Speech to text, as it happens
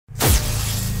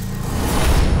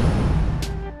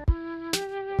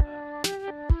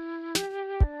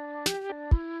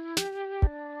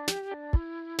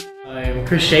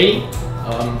Sheedy.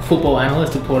 I'm a football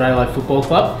analyst at Port Adelaide Football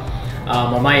Club.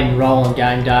 My main role on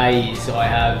game day is I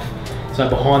have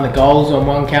behind the goals on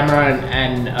one camera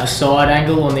and a side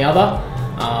angle on the other.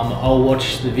 I'll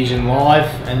watch the vision live,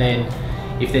 and then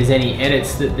if there's any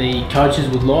edits that the coaches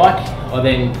would like, I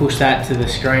then push that to the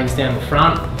screens down the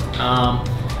front.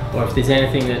 Or if there's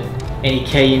any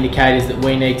key indicators that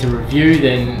we need to review,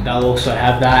 then they'll also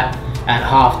have that at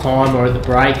half time or at the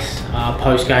breaks,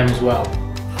 post game as well.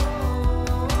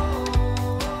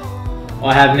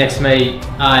 I have next to me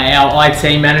our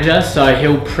IT manager, so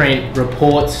he'll print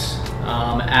reports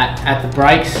at the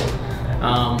breaks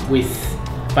with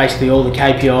basically all the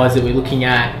KPIs that we're looking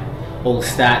at, all the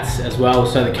stats as well,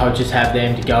 so the coaches have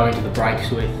them to go into the breaks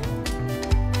with.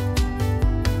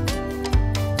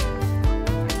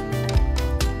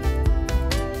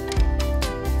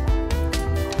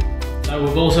 So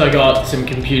we've also got some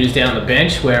computers down the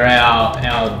bench where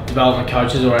our development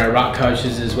coaches or our ruck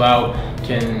coaches as well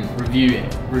can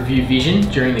review vision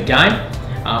during the game,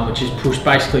 which is pushed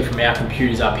basically from our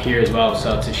computers up here as well,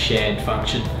 so it's a shared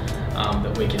function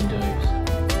that we can do.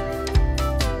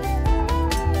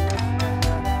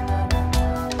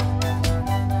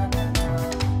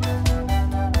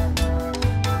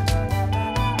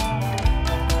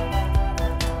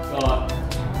 Got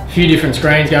a few different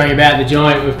screens going about the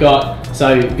joint. We've got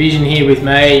vision here with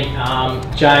me.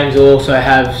 James will also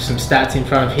have some stats in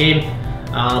front of him.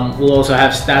 We'll also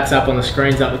have stats up on the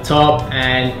screens up the top,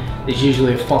 and there's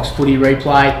usually a Fox footy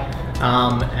replay.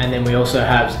 And then we also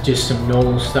have just some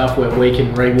normal stuff where we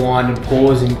can rewind and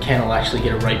pause, and Ken will actually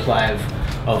get a replay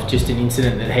of just an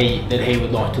incident that he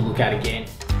would like to look at again.